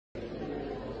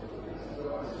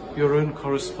your own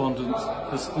correspondent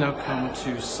has now come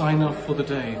to sign off for the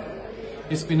day.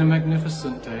 It's been a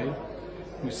magnificent day.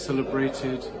 We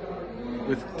celebrated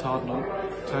with Cardinal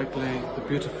Tagle the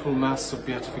beautiful Mass of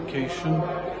Beatification,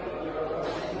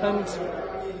 and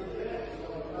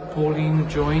Pauline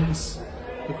joins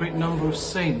a great number of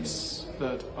saints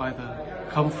that either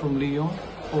come from Lyon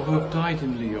or who have died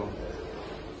in Lyon.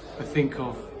 I think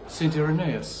of Saint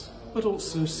Irenaeus, but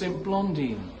also Saint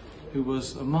Blondine, who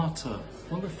was a martyr,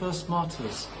 one of the first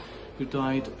martyrs who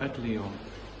died at Lyon,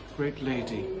 great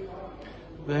lady.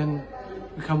 Then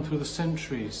we come through the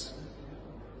centuries,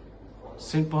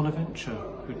 Saint Bonaventure,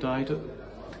 who died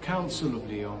at the Council of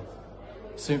Lyon,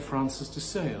 Saint Francis de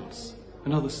Sales,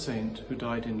 another saint who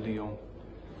died in Lyon.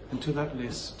 And to that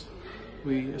list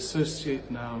we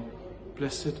associate now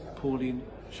Blessed Pauline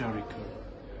Jaricot,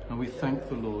 and we thank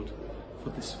the Lord for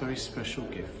this very special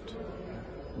gift.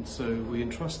 And so we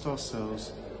entrust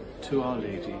ourselves to Our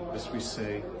Lady as we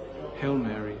say, Hail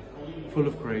Mary, full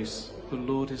of grace, the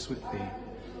Lord is with thee.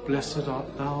 Blessed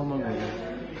art thou among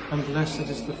women, and blessed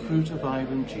is the fruit of thy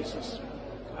womb, Jesus.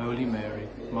 Holy Mary,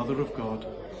 Mother of God,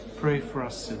 pray for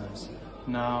us sinners,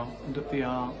 now and at the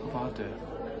hour of our death.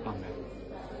 Amen.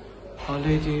 Our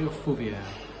Lady of Fouviers,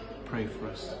 pray for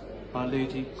us. Our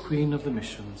Lady, Queen of the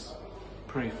Missions,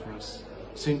 pray for us.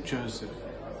 Saint Joseph,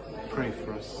 pray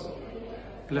for us.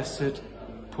 Blessed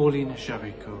Pauline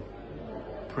Jaricot,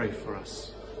 pray for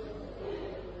us.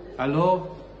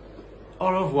 Alors,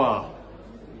 au revoir.